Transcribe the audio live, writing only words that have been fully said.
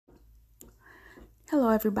Hello,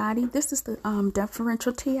 everybody. This is the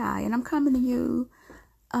Deferential TI, and I'm coming to you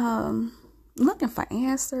looking for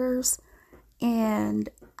answers. And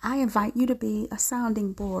I invite you to be a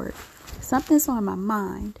sounding board. Something's on my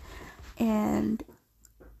mind, and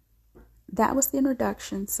that was the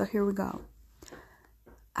introduction. So here we go.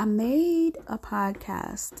 I made a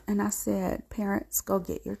podcast, and I said, "Parents, go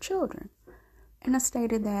get your children," and I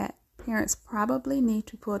stated that parents probably need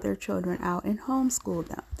to pull their children out and homeschool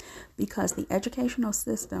them because the educational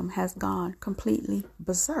system has gone completely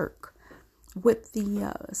berserk with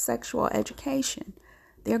the sexual education.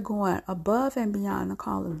 They're going above and beyond the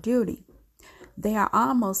call of duty. They are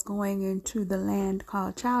almost going into the land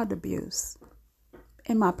called child abuse,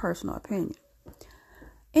 in my personal opinion.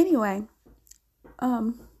 Anyway,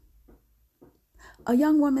 a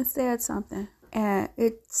young woman said something, and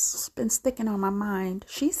it's been sticking on my mind.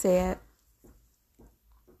 She said,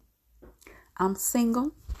 "I'm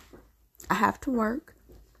single, I have to work,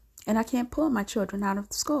 and I can't pull my children out of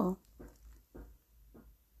the school."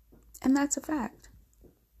 And that's a fact.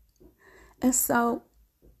 And so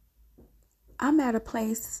I'm at a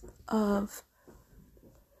place of,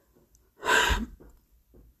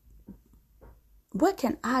 what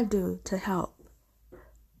can I do to help?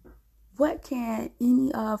 What can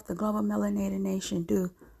any of the Global Melanated Nation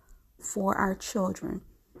do for our children?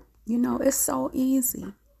 You know, it's so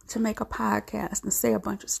easy to make a podcast and say a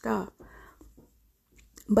bunch of stuff,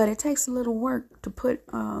 but it takes a little work to put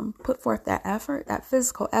forth that effort, that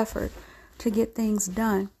physical effort, to get things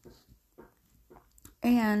done.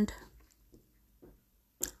 And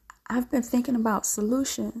I've been thinking about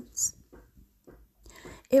solutions.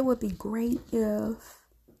 It would be great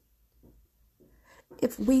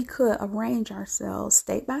if we could arrange ourselves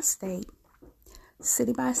state by state,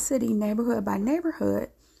 city by city, neighborhood by neighborhood,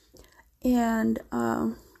 and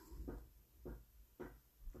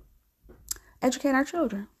educate our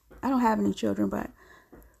children. I don't have any children, but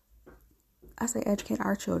I say educate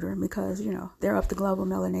our children because, you know, they're of the Global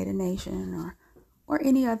Melanated Nation or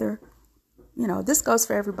any other, you know, this goes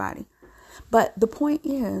for everybody. But the point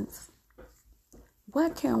is,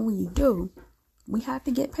 what can we do? We have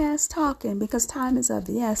to get past talking because time is of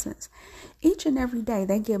the essence. Each and every day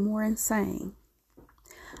they get more insane.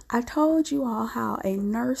 I told you all how a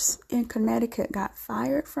nurse in Connecticut got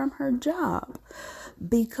fired from her job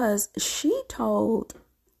because she told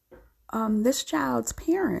this child's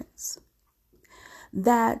parents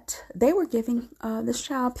that they were giving this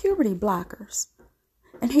child puberty blockers.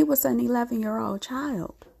 And he was an 11-year-old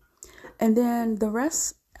child. And then the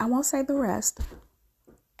rest, I won't say the rest,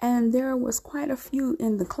 and there was quite a few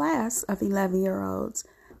in the class of 11-year-olds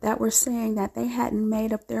that were saying that they hadn't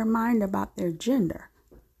made up their mind about their gender.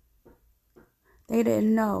 They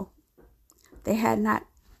didn't know. They had not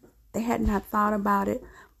thought about it,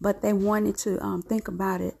 but they wanted to think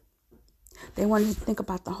about it. They wanted to think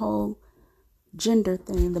about the whole gender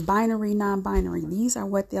thing, the binary, non-binary. These are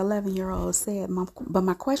what the 11-year-olds said. But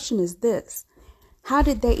my question is this: how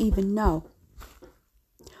did they even know?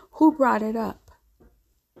 Who brought it up?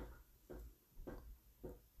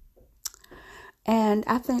 And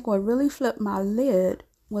I think what really flipped my lid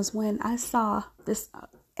was when I saw this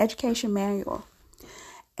education manual,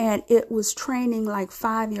 and it was training like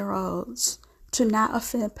 5-year-olds to not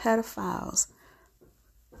offend pedophiles.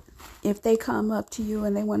 If they come up to you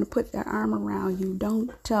and they want to put their arm around you,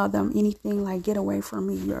 don't tell them anything like, "Get away from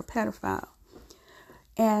me, you're a pedophile."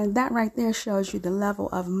 And that right there shows you the level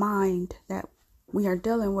of mind that we are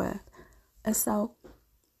dealing with. And so,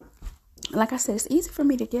 like I said, it's easy for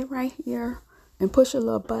me to get right here and push a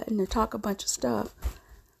little button and talk a bunch of stuff.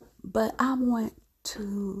 But I want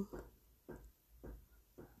to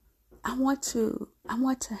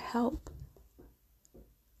help.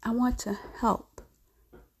 I want to help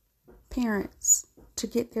parents to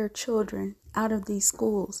get their children out of these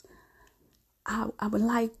schools. I would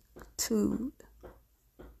like to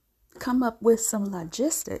come up with some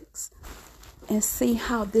logistics and see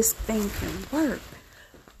how this thing can work.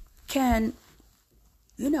 Can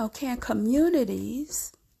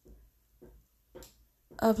communities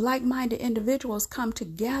of like-minded individuals come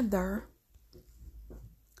together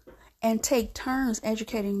and take turns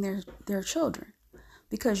educating their children?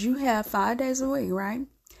 Because you have 5 days a week, right?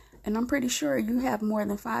 And I'm pretty sure you have more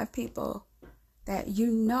than 5 people that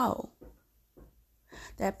you know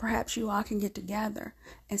that perhaps you all can get together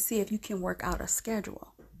and see if you can work out a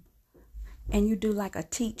schedule. And you do like a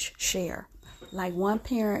teach share. Like one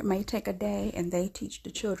parent may take a day and they teach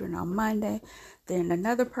the children on Monday. Then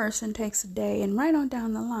another person takes a day, and right on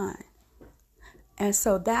down the line. And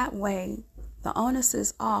so that way the onus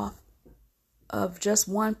is off of just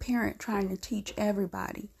one parent trying to teach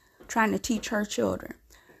everybody, trying to teach her children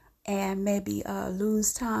and maybe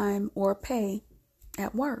lose time or pay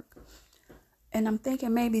at work. And I'm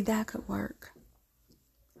thinking maybe that could work.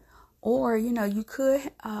 Or, you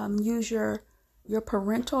could use your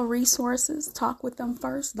parental resources. Talk with them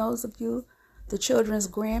first. Those of you, the children's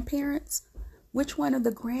grandparents. Which one of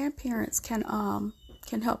the grandparents can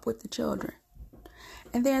help with the children?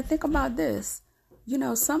 And then think about this.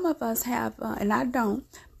 Some of us have, and I don't,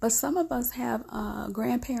 but some of us have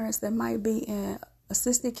grandparents that might be in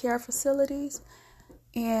assisted care facilities,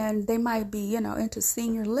 and they might be, into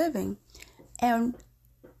senior living. And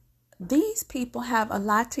these people have a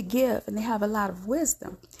lot to give, and they have a lot of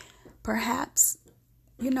wisdom. Perhaps,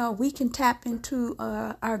 we can tap into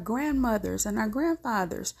our grandmothers and our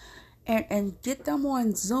grandfathers and get them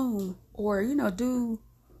on Zoom, or, do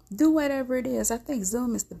whatever it is. I think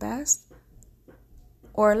Zoom is the best.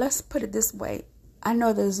 Or let's put it this way. I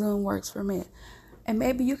know that Zoom works for me. And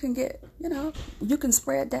maybe you can get, you can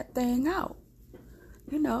spread that thing out.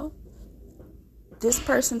 This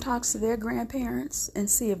person talks to their grandparents and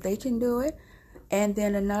see if they can do it. And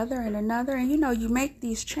then another and another. And, you make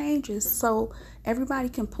these changes so everybody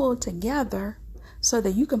can pull together so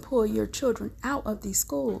that you can pull your children out of these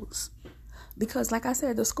schools. Because like I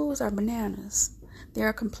said, the schools are bananas. They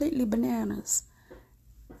are completely bananas.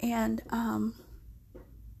 And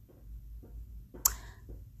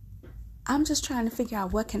I'm just trying to figure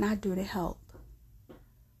out what can I do to help.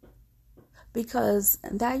 Because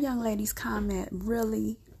that young lady's comment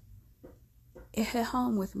really, it hit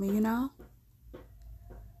home with me,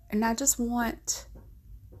 And I just want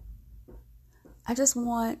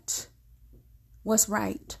what's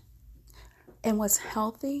right and what's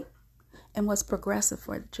healthy and what's progressive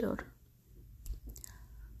for the children.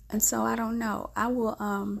 And so I don't know. I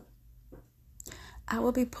will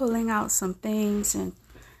be pulling out some things and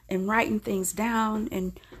writing things down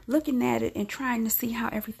and looking at it and trying to see how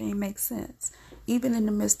everything makes sense. Even in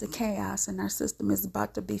the midst of chaos, and our system is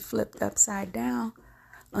about to be flipped upside down.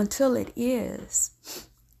 Until it is,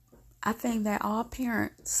 I think that all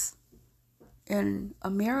parents in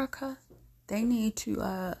America, they need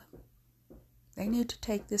to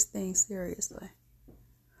take this thing seriously,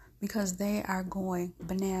 because they are going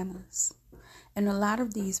bananas. And a lot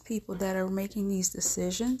of these people that are making these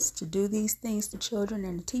decisions to do these things to children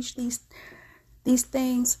and to teach these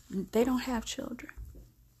things, they don't have children.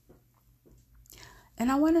 And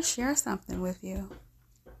I want to share something with you.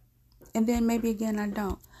 And then maybe again I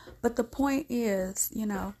don't. But the point is,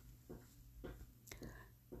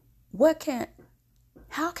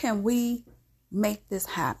 how can we make this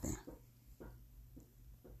happen?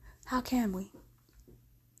 How can we?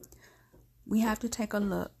 We have to take a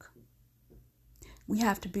look. We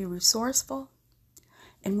have to be resourceful,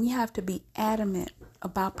 and we have to be adamant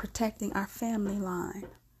about protecting our family line.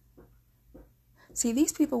 See,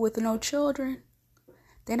 these people with no children,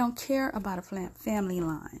 they don't care about a family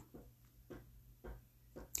line.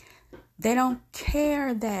 They don't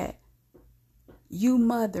care that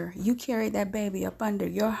you carried that baby up under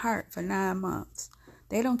your heart for 9 months.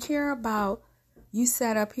 They don't care about you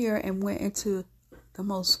sat up here and went into the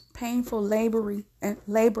most painful labor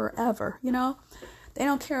ever, They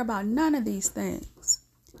don't care about none of these things.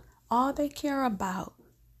 All they care about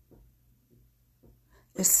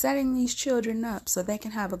is setting these children up so they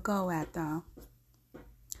can have a go at them.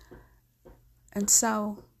 And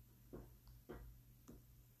so,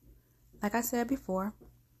 like I said before,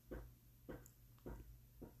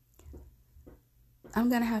 I'm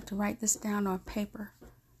going to have to write this down on paper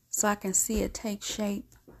so I can see it take shape.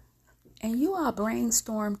 And you all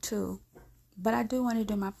brainstorm too, but I do want to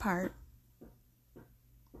do my part.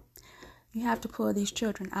 You have to pull these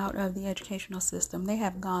children out of the educational system. They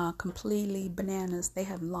have gone completely bananas. They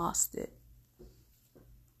have lost it.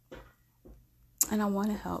 And I want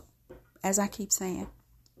to help, as I keep saying.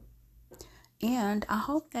 And I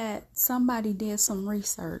hope that somebody did some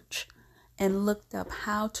research and looked up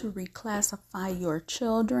how to reclassify your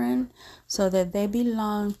children so that they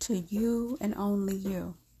belong to you and only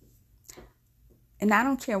you. And I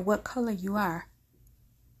don't care what color you are.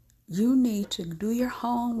 You need to do your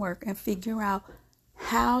homework and figure out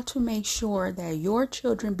how to make sure that your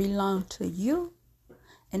children belong to you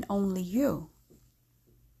and only you.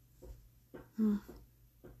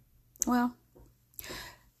 Well,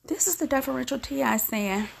 this is the Deferential T.I.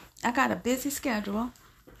 saying, I got a busy schedule,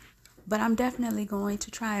 but I'm definitely going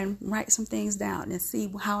to try and write some things down and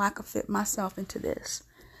see how I could fit myself into this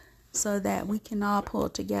so that we can all pull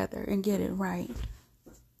together and get it right.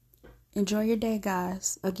 Enjoy your day,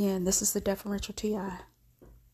 guys. Again, this is the Deferential T.I.